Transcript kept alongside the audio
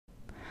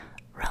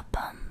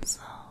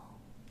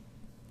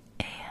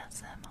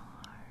ASMR.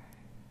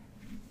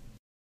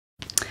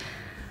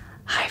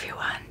 Hi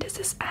everyone, this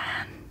is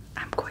Anne.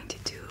 I'm going to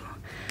do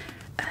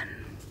a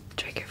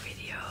trigger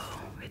video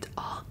with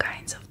all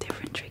kinds of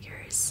different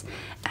triggers,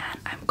 and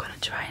I'm gonna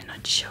try and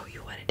not show you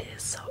what it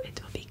is, so it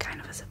will be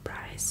kind of a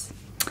surprise.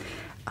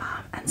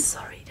 And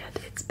sorry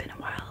that it's been a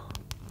while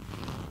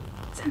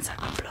since I've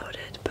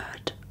uploaded,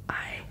 but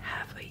I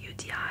have a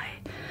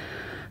UTI,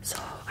 so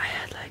I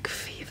had like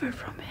fever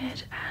from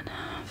it and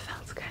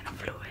felt kind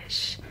of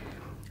bluish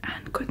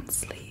and couldn't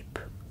sleep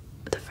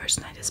the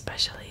first night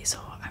especially, so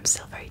I'm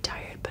still very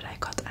tired, but I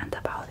got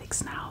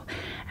antibiotics now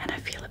and I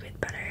feel a bit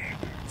better,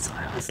 so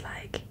I was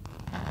like,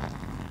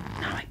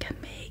 now I can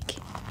make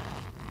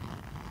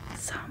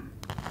some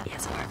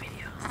ASMR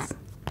videos,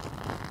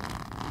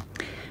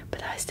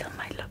 but I still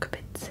might look a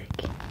bit sick.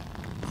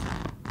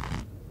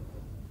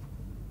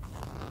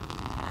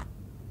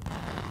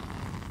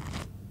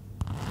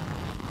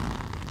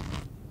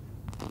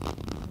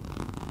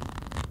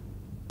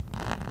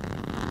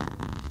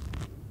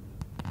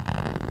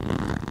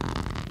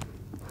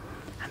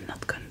 I'm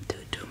not gonna do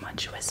too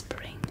much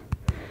whispering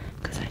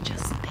because I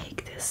just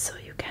make this so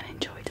you can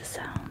enjoy the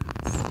sounds.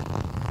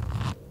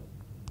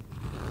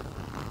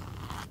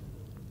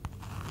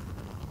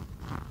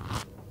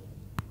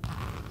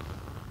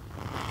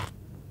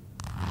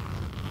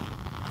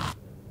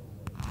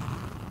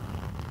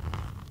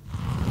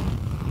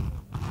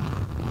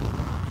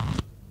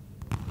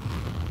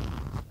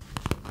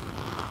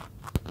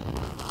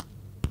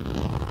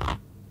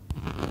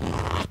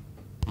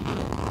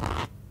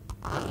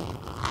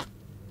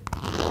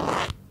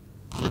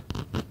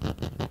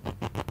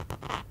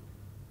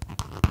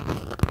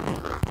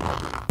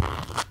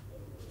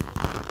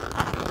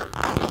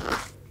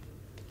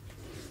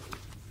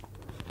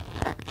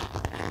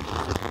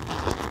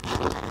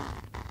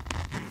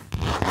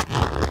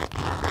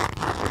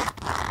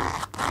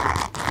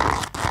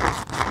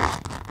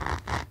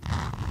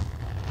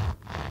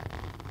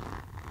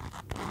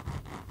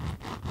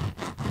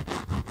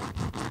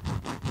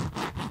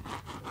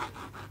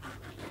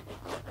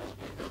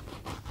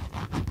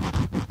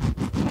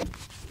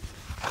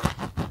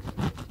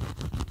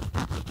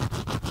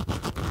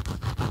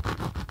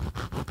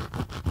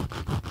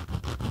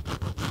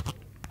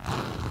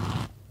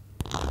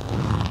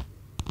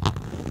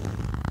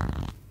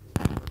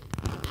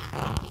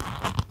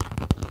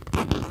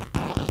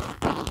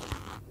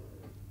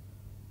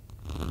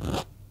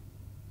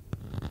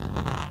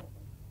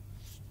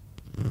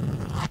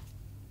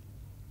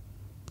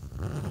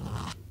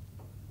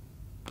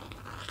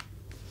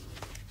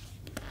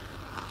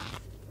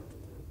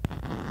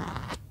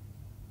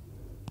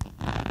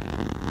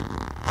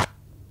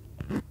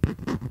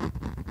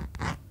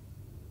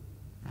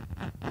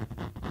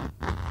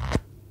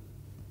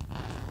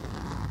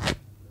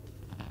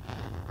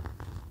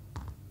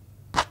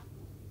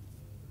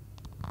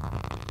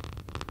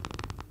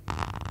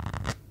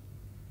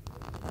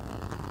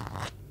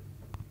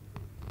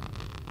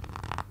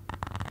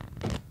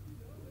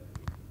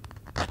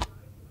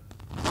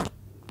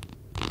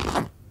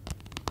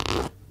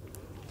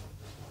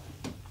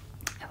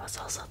 I was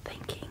also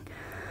thinking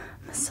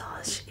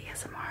massage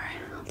ASMR.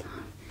 Hold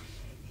on.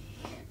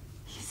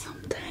 He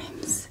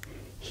sometimes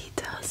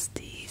does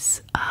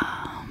these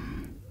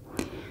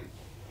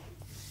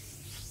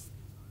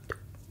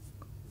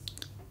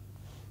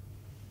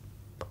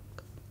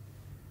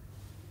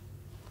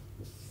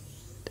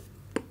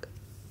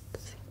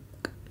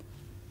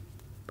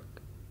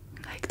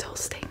like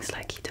those things,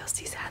 like he does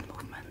these hand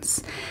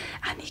movements,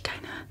 and he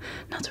kind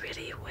of not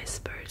really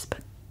whispers,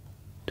 but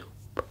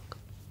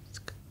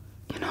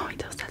you know, he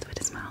does that with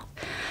his mouth.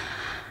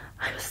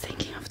 I was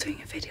thinking of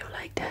doing a video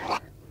like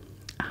that,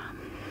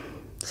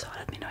 so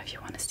let me know if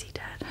you want to see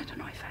that. I don't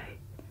know if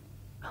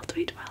I will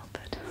do it well,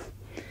 but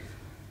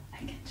I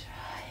can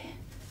try.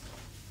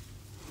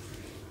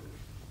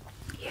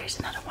 Here's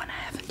another one I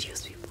haven't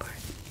used before.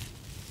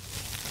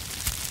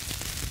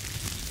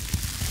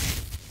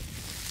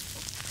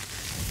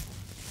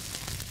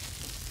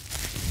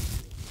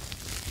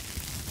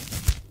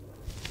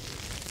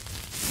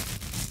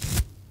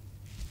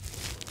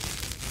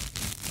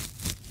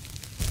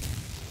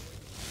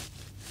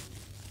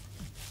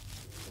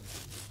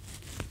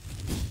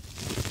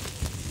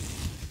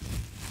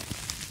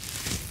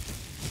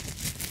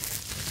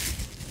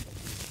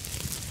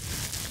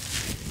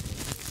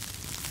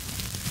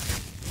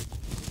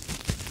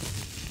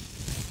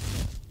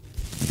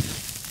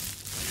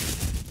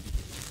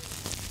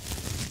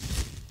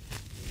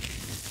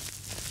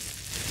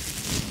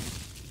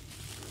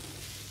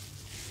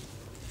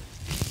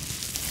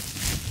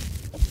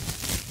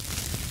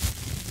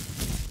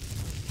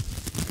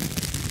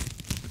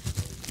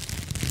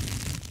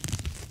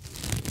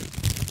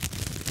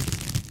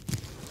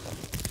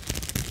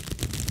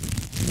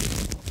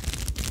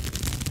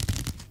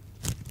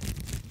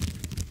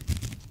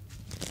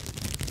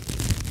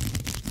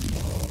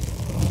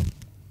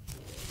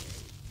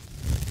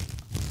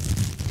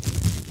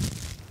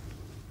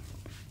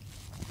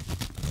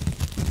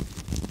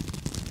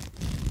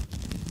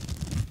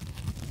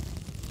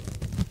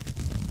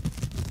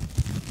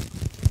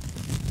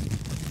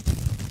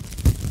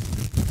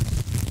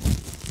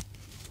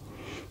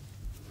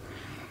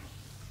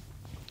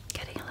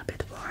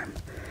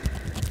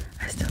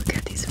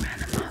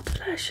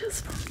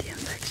 rashes from the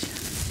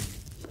infection.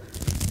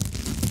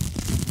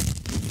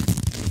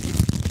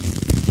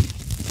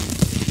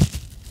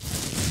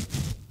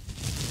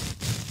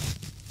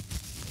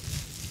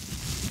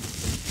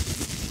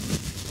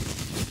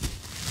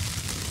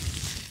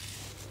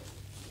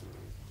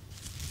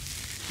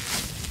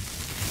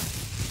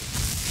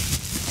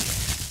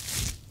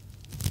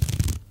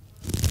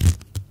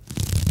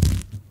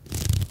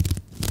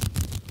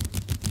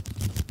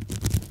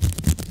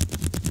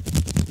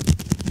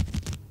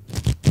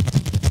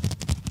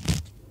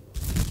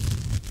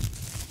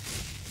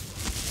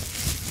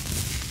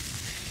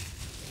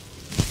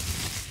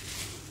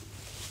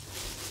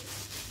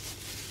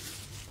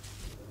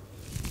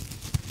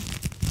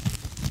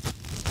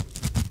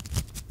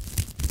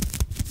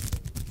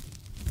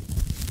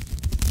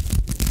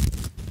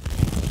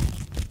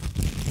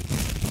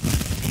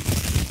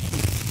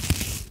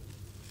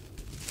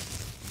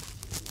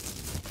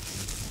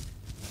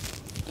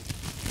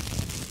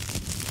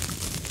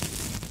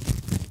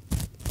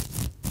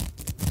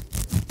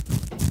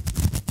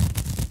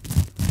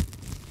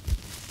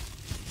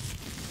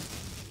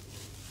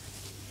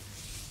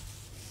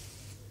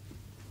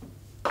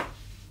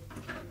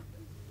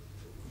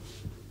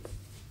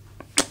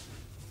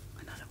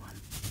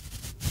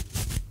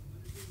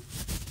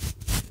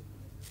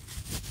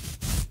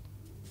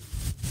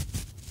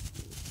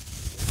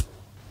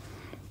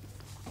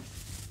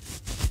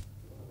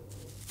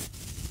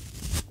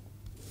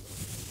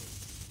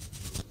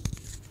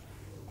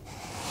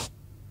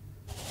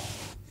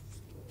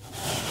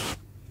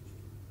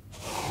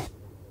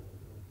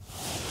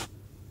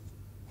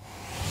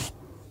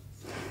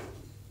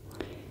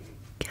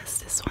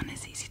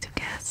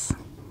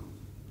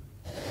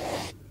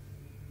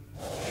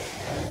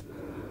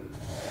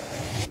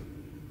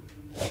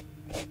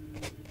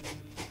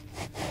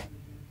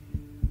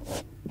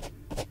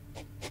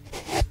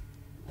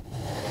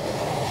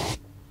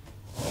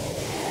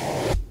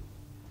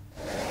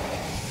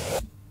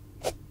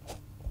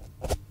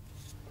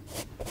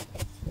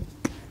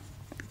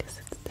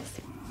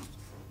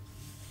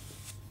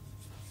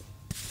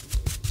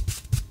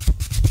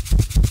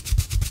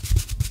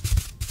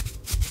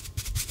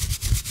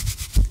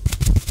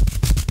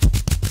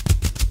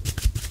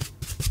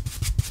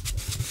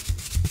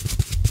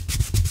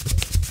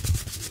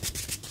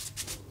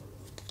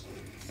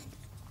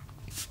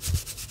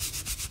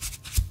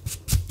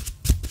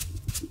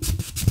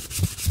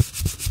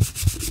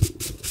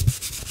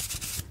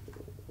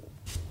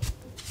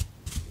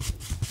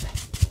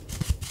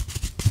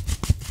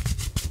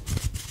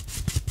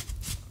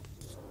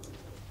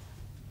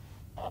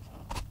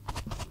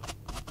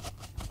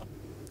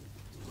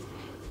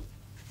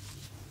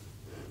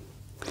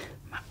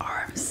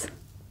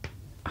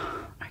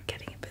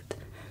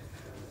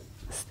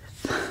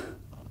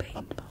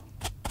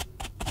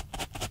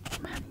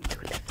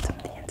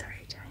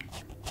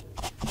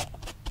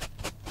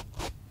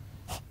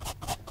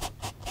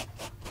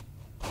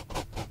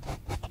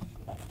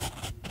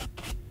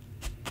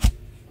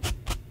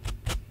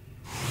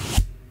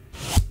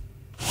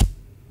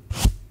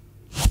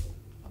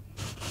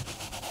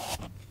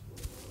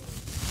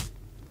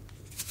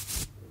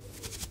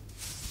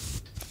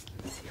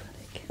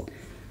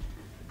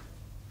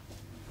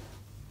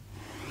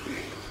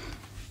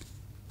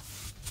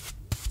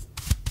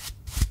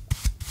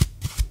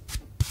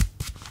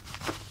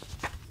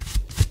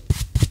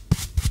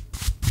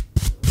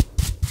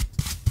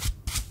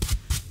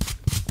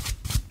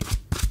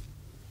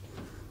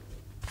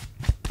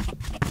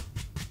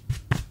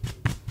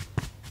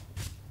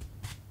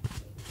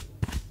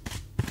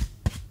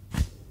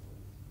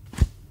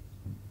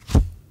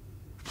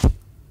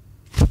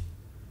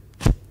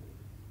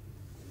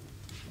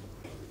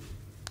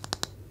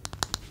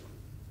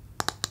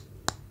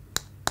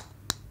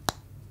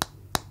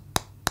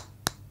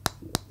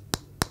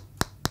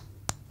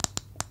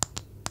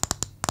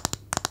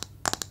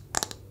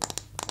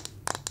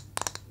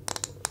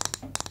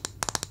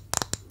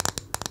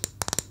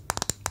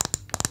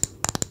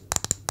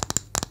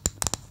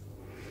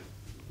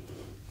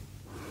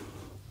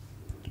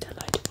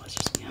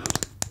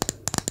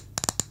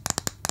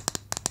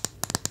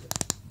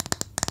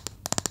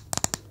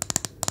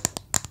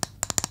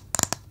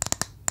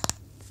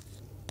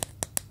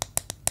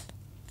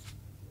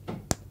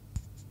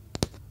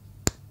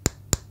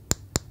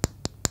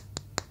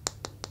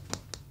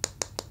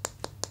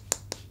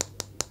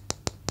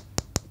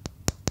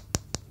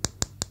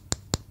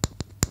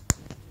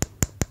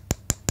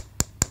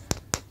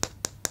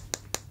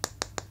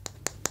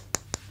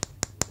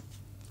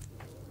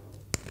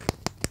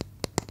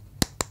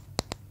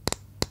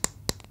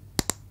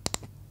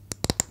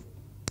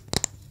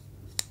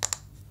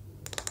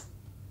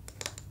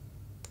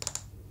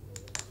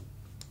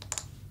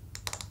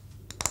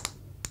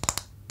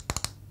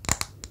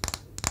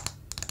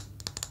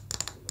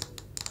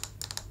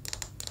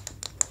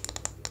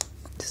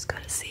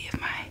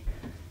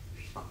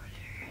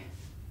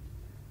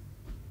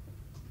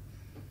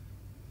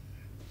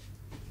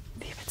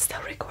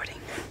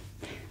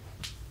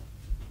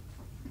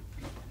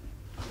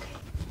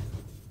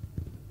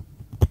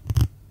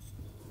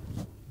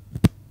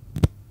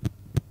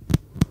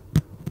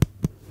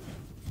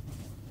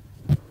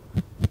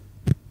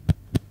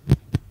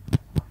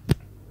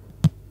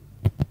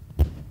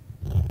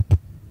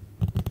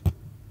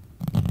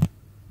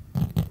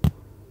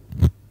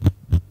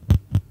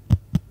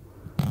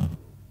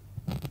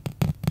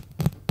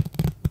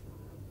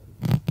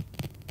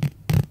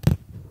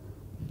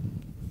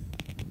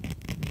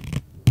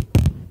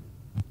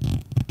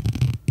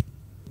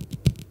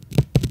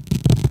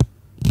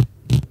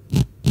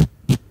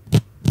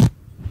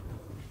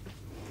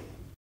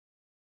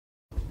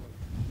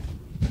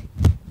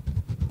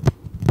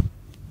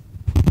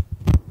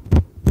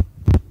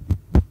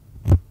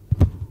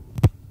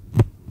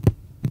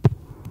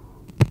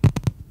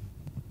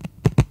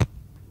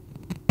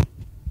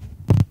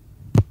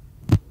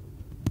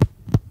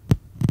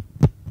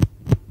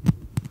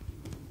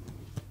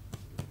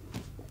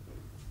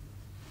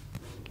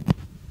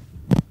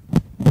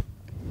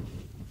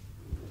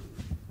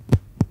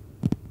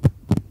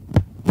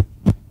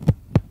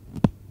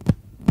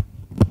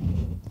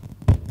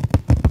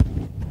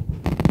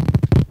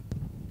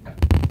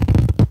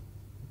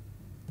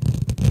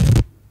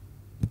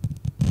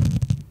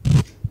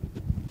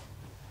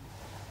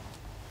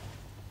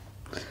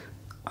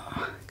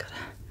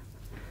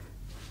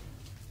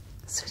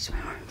 switch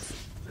my arms.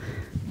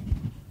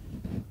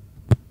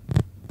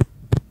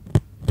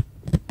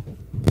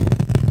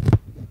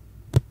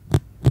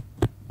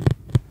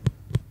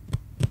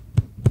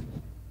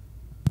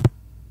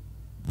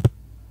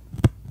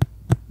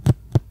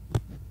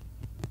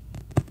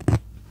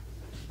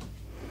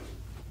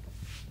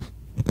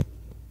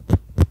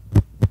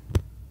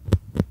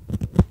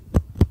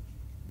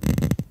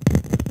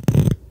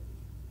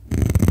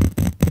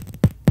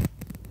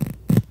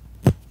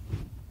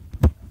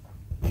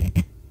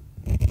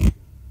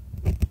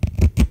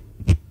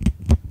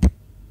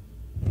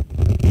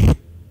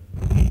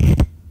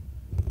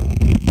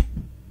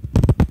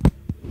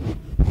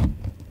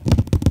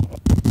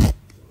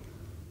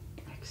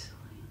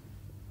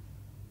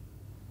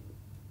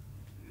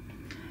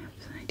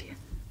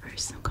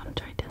 First, I'm gonna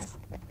try this.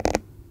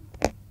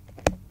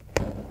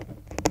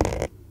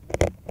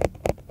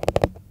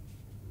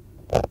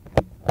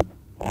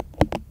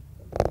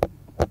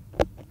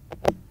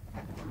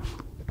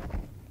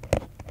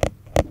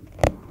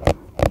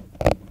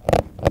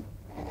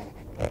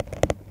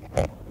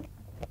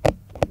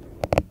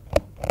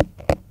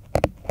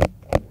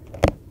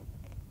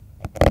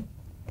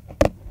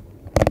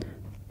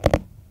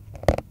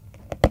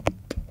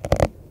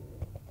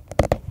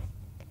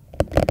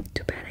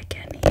 Too bad I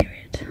can't hear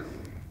it.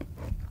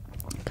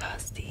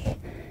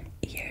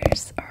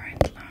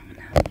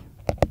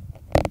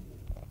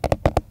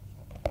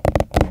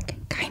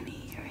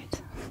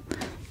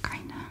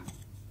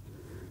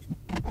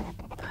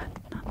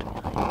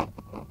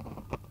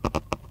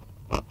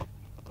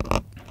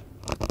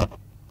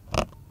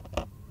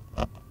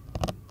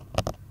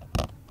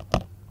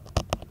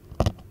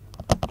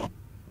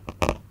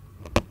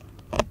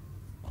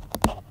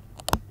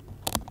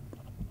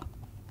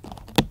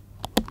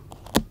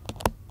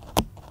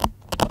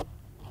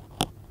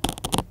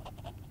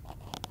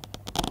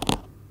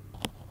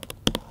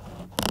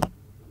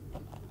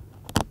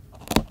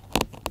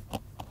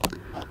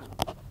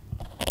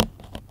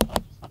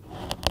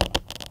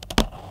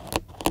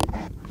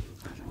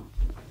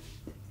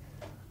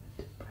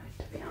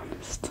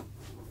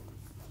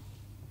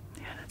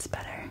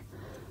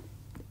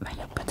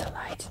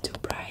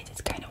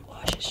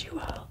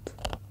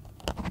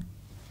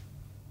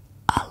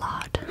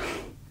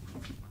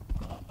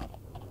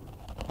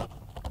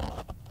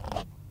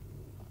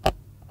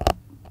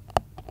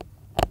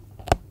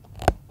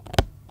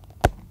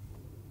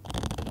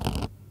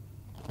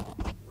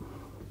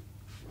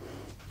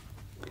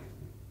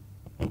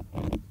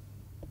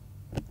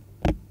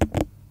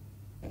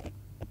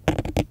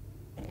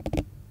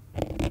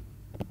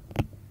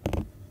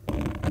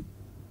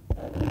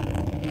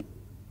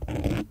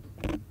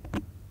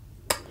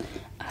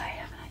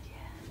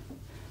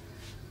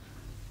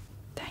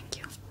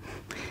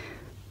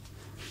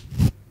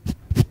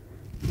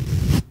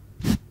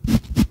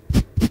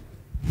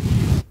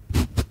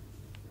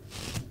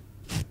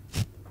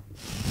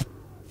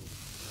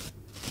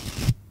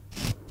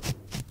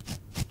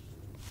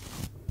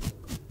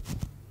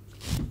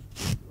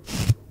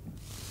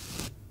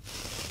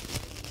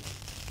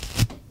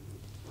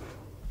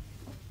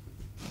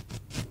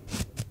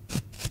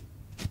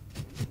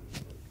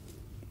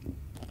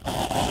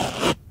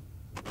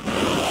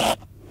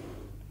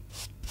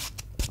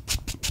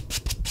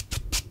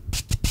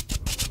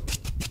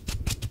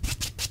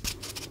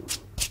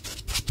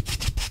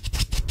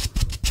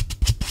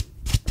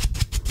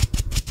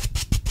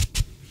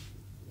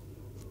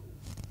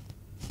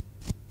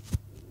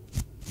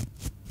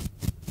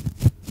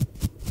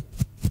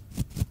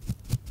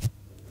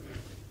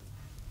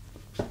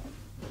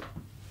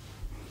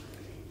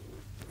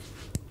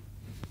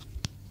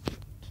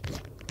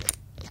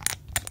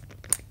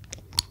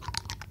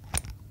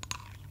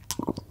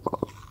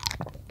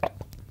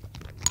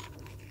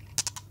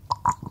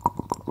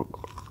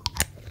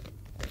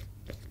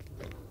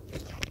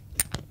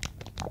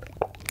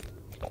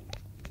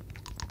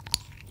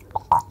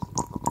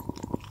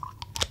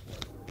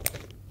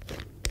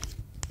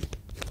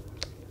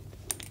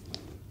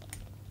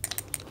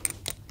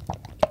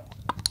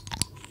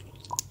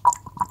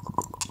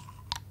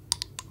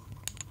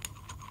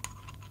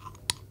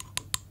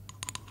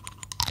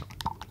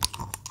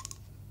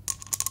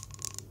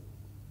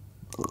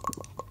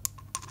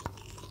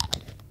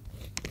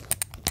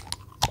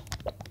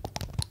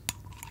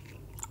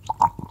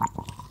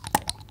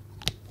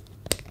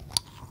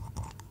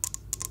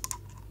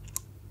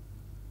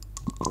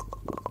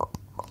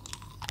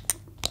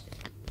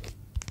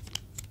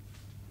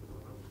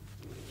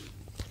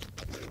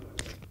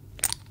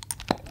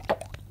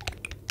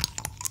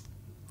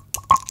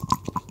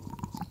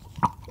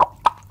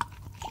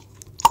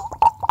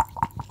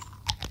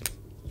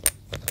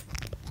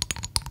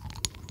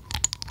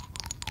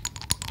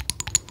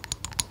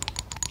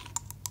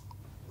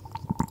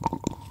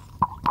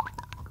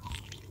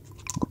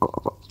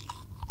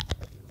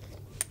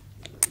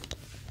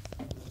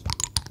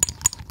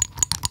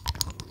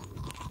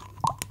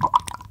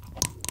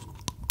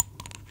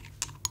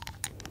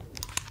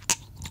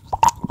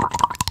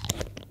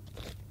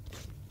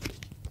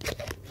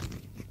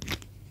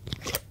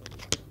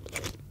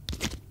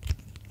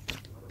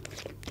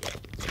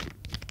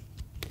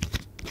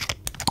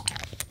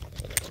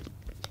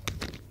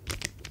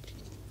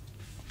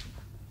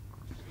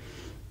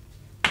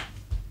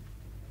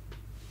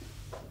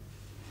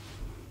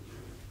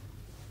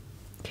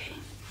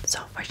 So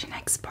for the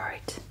next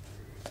part,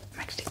 I'm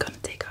actually gonna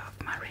take off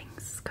my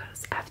rings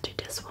because after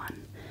this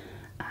one,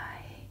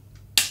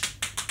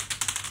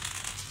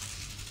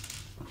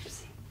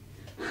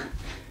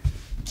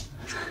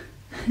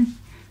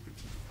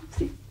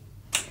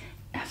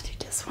 after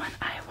this one,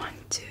 I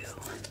want to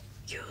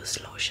use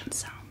lotion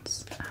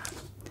sounds.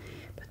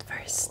 But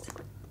first,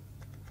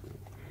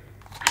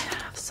 I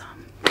have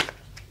some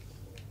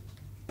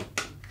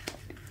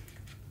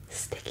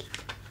sticky.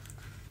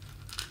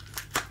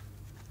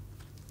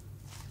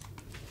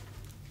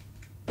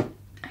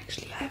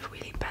 Actually, I have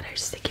really better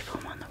sticky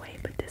foam on the way,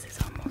 but this is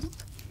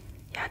almost,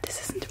 yeah,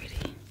 this isn't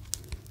really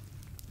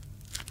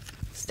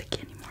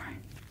sticky anymore.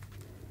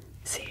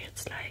 See,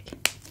 it's like,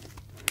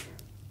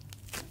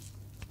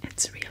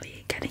 it's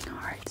really getting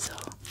hard, so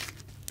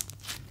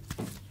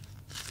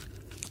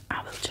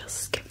I will just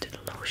skip to the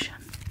lotion.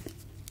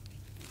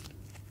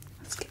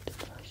 Let's skip to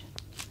the lotion.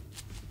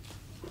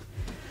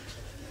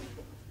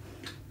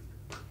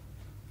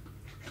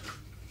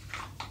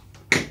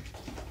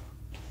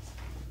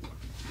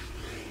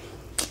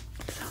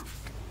 So,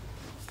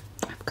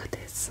 I've got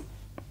this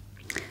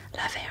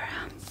Lavera.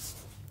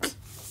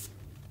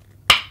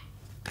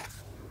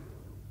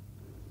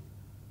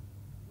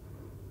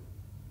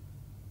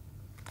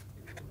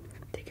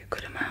 Take a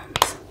good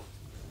amount.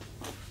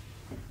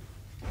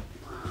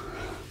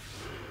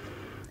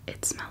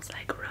 It smells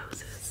like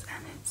roses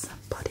and it's a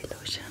body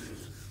lotion.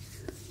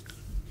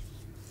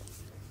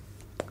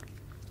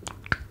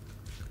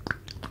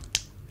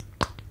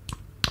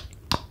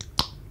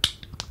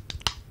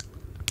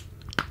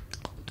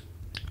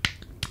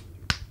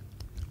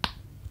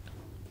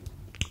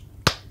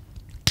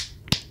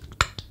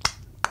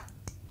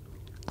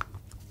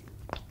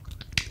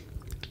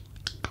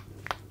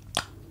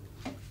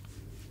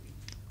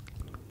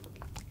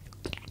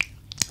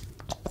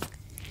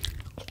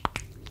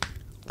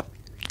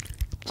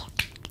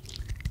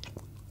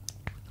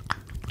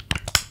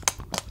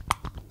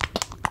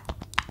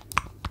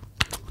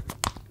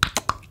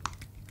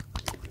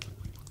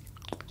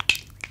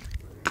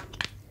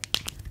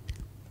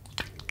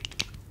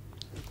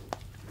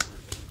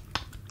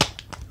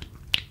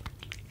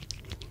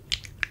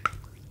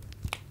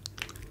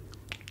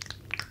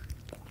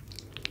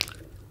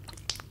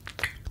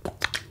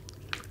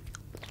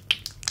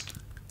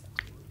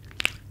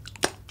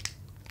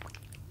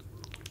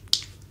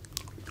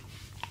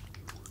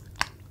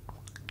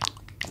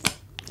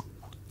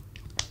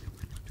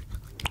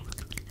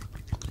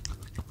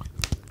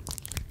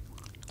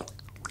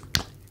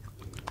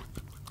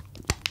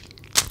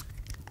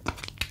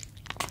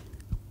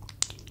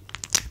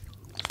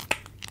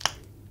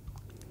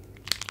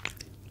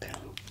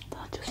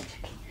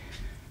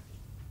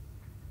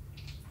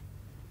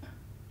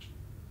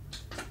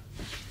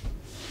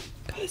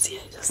 See,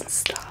 it doesn't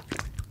stop.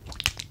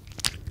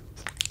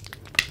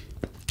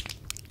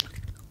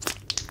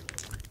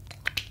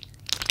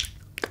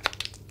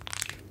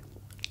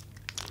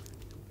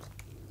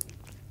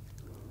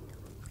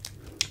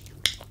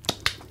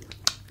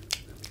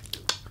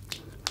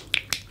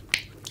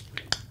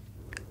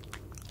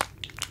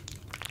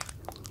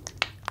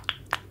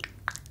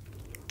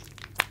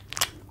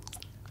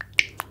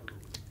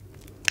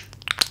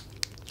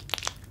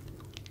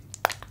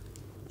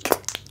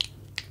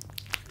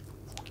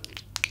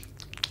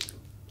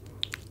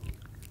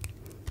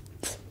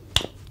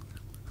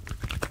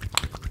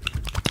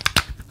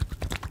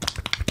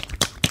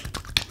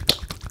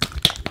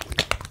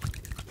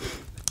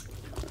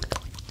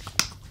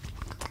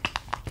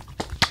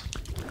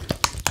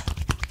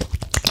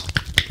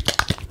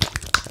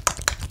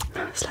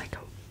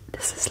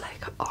 This is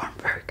like an arm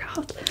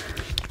workout.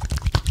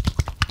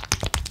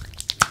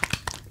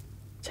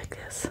 Check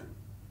this.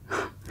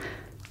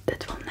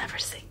 That will never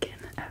sink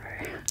in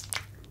ever.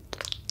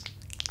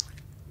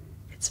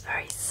 It's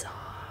very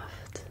soft.